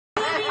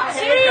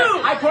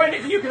I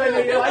pointed to you because I know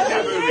you like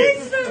that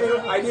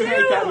movie. I do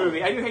hate that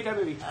movie. I do hate that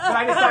movie. But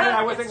I decided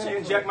I wasn't going to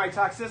inject my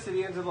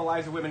toxicity into the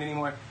lives of women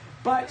anymore.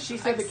 But she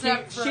said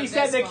she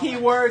said the key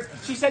words.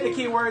 She said the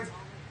key words.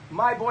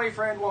 My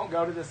boyfriend won't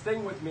go to this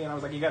thing with me, and I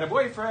was like, "You got a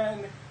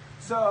boyfriend?"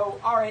 So,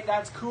 all right,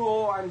 that's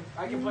cool.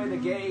 I can play the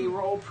gay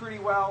role pretty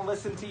well.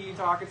 Listen to you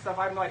talk and stuff.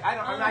 I'm like,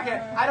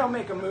 I don't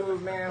make a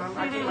move, man.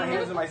 I keep my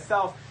hands to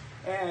myself.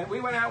 And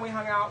we went out, we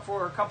hung out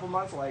for a couple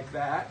months like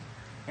that,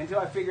 until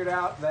I figured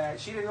out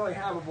that she didn't really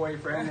have a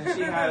boyfriend, and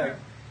she had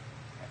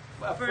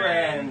a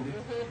friend.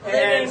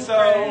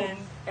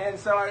 And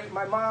so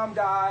my mom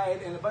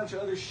died, and a bunch of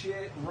other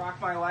shit rocked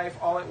my life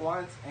all at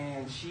once,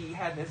 and she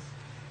had this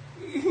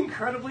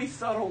incredibly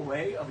subtle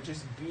way of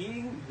just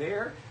being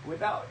there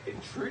without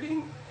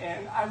intruding,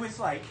 and I was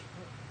like,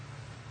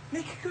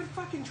 make a good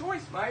fucking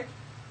choice, Mike.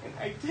 And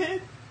I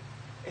did,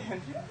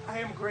 and I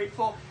am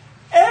grateful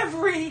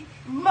every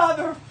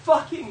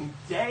motherfucking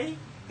day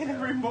and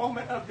every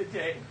moment of the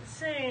day.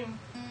 Same.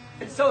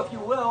 And so if you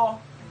will,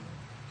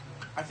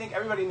 I think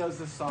everybody knows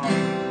this song.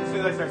 As soon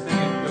as I start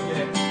singing, you'll get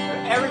it.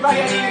 But everybody,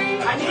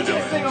 I need you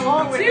to sing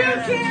along with me. To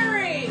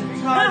Carrie!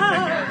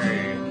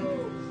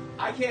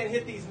 I can't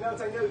hit these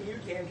notes. I know you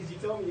can because you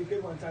told me you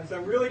could one time. So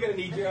I'm really going to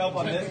need your help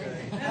on this.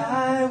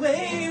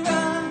 Highway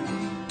run.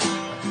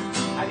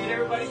 I need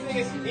everybody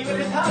singing, even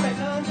just hum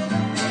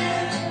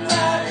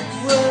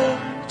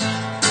it.